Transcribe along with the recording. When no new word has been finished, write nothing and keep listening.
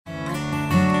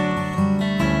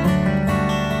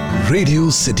Radio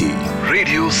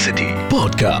city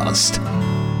podcast.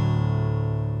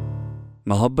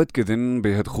 मोहब्बत के दिन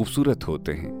बेहद खूबसूरत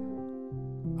होते हैं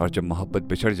और जब मोहब्बत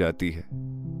बिछड़ जाती है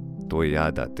तो वो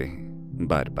याद आते हैं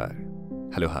बार बार।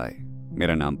 हेलो हाय,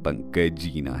 मेरा नाम पंकज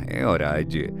जीना है और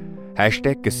आज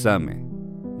हैशटैग किस्सा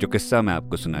में जो किस्सा मैं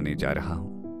आपको सुनाने जा रहा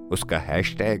हूं उसका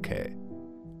हैशटैग है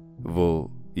वो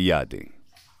यादें।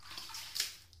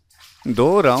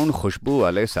 2 राउंड खुशबू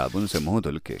वाले साबुन से मुंह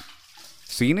धुल के,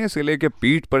 सीने से लेके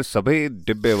पीठ पर सफेद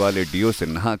डिब्बे वाले डियो से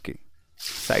नहा के,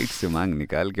 साइड से मांग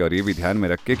निकाल के और ये भी ध्यान में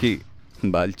रख के कि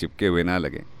बाल चिपके हुए ना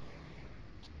लगे।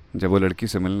 जब वो लड़की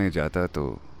से मिलने जाता तो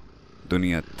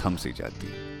दुनिया थम सी जाती।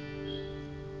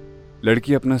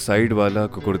 लड़की अपना साइड वाला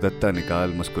कुकुरदत्ता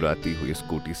निकाल मुस्कुराती हुई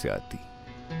स्कूटी से आती।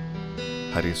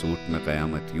 हरे सूट में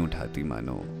कयामत यूं ढाती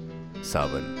मानो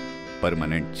सावन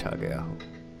परमानेंट छा गया हो।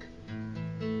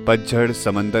 पतझड़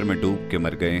समंदर में डूब के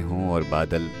मर गए हों और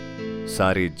बादल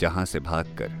सारे जहां से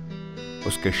भागकर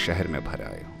उसके शहर में भर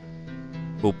आए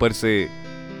हों। ऊपर से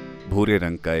भूरे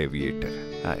रंग का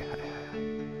एविएटर। हाय हाय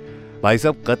हाय भाई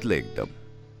साहब, कत्ल एकदम।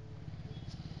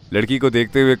 लड़की को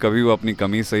देखते हुए कभी वो अपनी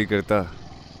कमीज सही करता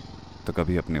तो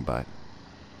कभी अपने बाल।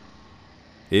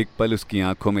 एक पल उसकी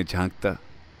आंखों में झांकता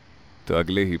तो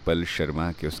अगले ही पल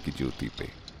शर्मा के उसकी जूती पे।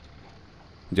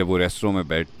 जब वो रेस्टोरेंट में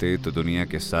बैठते तो दुनिया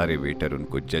के सारे वेटर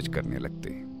उनको जज करने लगते।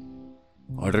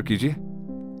 ऑर्डर कीजिए,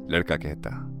 लड़का कहता।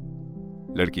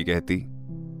 लड़की कहती,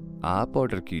 आप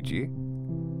ऑर्डर कीजिए।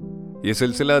 यह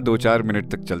सिलसिला 2-4 मिनट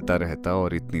तक चलता रहता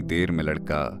और इतनी देर में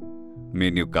लड़का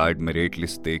मेन्यू कार्ड में रेट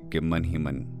लिस्ट देख के मन ही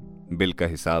मन बिल का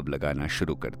हिसाब लगाना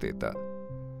शुरू कर देता।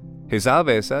 हिसाब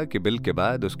ऐसा कि बिल के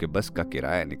बाद उसके बस का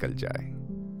किराया निकल जाए।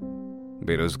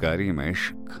 बेरोजगारी में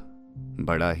इश्क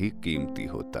बड़ा ही कीमती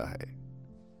होता है।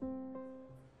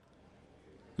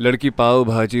 लड़की पाव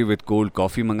भाजी विद कोल्ड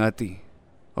कॉफी मंगाती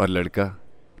और लड़का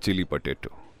चिली पोटैटो।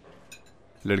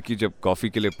 लड़की जब कॉफी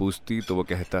के लिए पूछती तो वो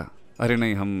कहता, अरे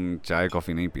नहीं, हम चाय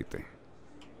कॉफी नहीं पीते।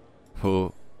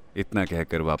 वो इतना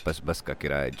कहकर वापस बस का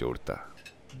किराया जोड़ता।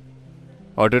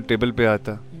 ऑर्डर टेबल पे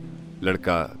आता।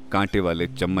 लड़का कांटे वाले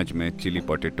चम्मच में चिली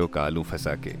पोटैटो का आलू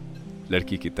फंसा के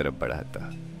लड़की की तरफ बढ़ाता।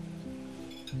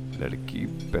 लड़की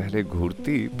पहले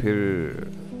घूरती,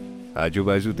 फिर आजू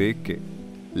बाजू देख के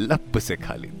लप से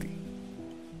खा लेती।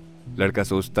 लड़का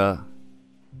सोचता,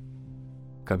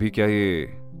 कभी क्या ये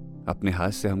अपने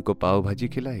हाथ से हमको पाव भाजी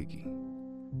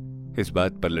खिलाएगी। इस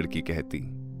बात पर लड़की कहती,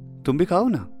 तुम भी खाओ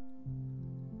ना।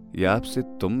 ये आपसे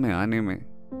तुम में आने में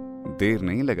देर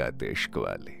नहीं लगाते इश्क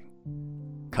वाले।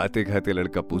 खाते खाते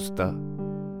लड़का पूछता,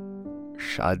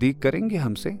 शादी करेंगे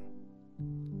हमसे?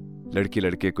 लड़की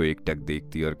लड़के को एकटक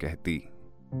देखती और कहती,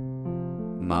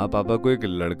 माँ पापा को एक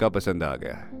लड़का पसंद आ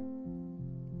गया है।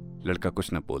 लड़का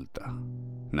कुछ न बोलता,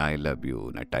 ना आई लव यू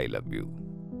ना टाई लव यू।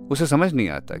 उसे समझ नहीं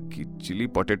आता कि चिली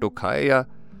पोटैटो खाए या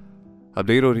अब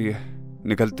देर हो रही है,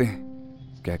 निकलते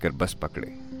हैं कहकर बस पकड़े।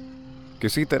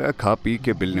 किसी तरह खा पी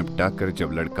के बिल निपटा कर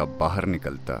जब लड़का बाहर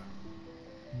निकलता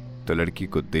तो लड़की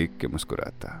को देख के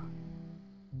मुस्कुराता।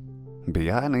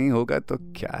 ब्याह नहीं होगा तो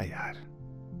क्या यार,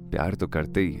 प्यार तो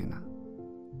करते ही है ना,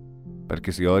 पर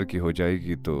किसी और की हो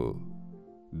जाएगी तो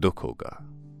दुख होगा।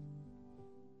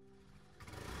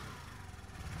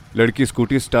 लड़की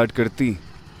स्कूटी स्टार्ट करती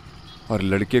और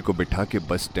लड़के को बिठा के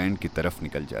बस स्टैंड की तरफ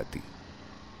निकल जाती।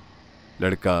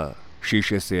 लड़का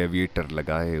शीशे से एविएटर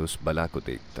लगाए उस बला को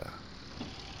देखता।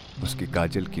 उसकी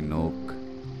काजल की नोक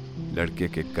लड़के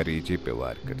के करेजे पे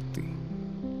वार करती।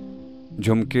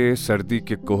 झुमके सर्दी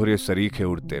के कोहरे सरीखे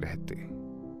उड़ते रहते।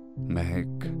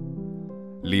 महक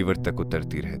लीवर तक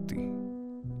उतरती रहती।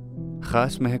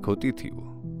 खास महक होती थी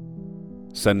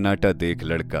वो। सन्नाटा देख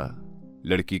लड़का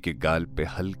लड़की के गाल पे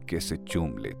हल्के से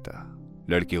चूम लेता।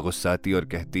 लड़की गुस्साती और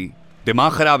कहती,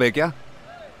 दिमाग खराब है क्या?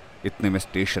 इतने में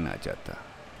स्टेशन आ जाता।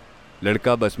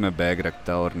 लड़का बस में बैग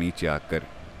रखता और नीचे आकर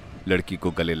लड़की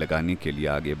को गले लगाने के लिए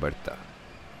आगे बढ़ता।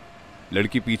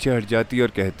 लड़की पीछे हट जाती और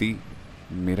कहती,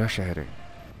 मेरा शहर है,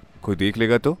 कोई देख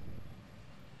लेगा तो?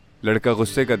 लड़का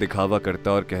गुस्से का दिखावा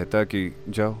करता और कहता कि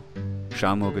जाओ,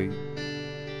 शाम हो गई,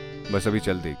 बस अभी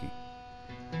चल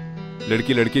देगी।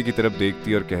 लड़की लड़के की तरफ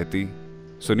देखती और कहती,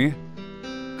 सुनिए।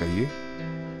 कहिए।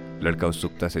 लड़का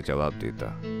उत्सुकता से जवाब देता,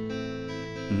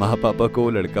 माँ पापा को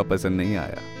लड़का पसंद नहीं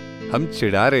आया, हम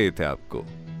चिढ़ा रहे थे आपको।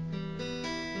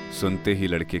 सुनते ही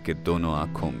लड़के के दोनों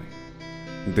आंखों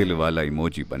में दिल वाला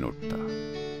इमोजी बन उठता।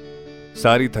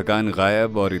 सारी थकान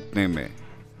गायब और इतने में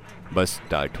बस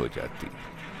स्टार्ट हो जाती।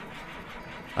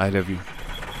 आई लव यू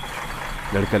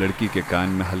लड़का लड़की के कान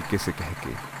में हल्के से कह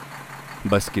के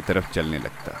बस की तरफ चलने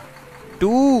लगता।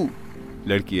 टू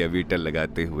लड़की एविएटर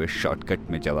लगाते हुए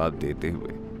शॉर्टकट में जवाब देते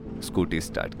हुए स्कूटी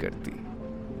स्टार्ट करती।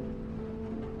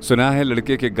 सुना है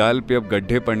लड़के के गाल पे अब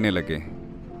गड्ढे पड़ने लगे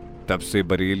हैं। तब से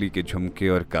बरेली के झुमके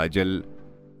और काजल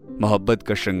मोहब्बत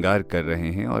का श्रृंगार कर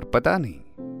रहे हैं और पता नहीं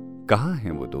कहां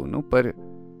हैं वो दोनों, पर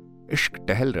इश्क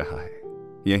टहल रहा है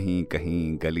यहीं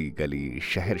कहीं, गली गली,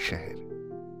 शहर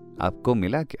शहर। आपको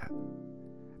मिला क्या?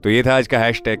 तो ये था आज का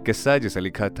हैशटैग किस्सा जिसे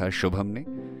लिखा था शुभम ने।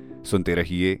 सुनते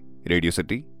रहिए रेडियो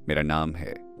सिटी। मेरा नाम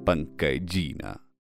है पंकज जीना।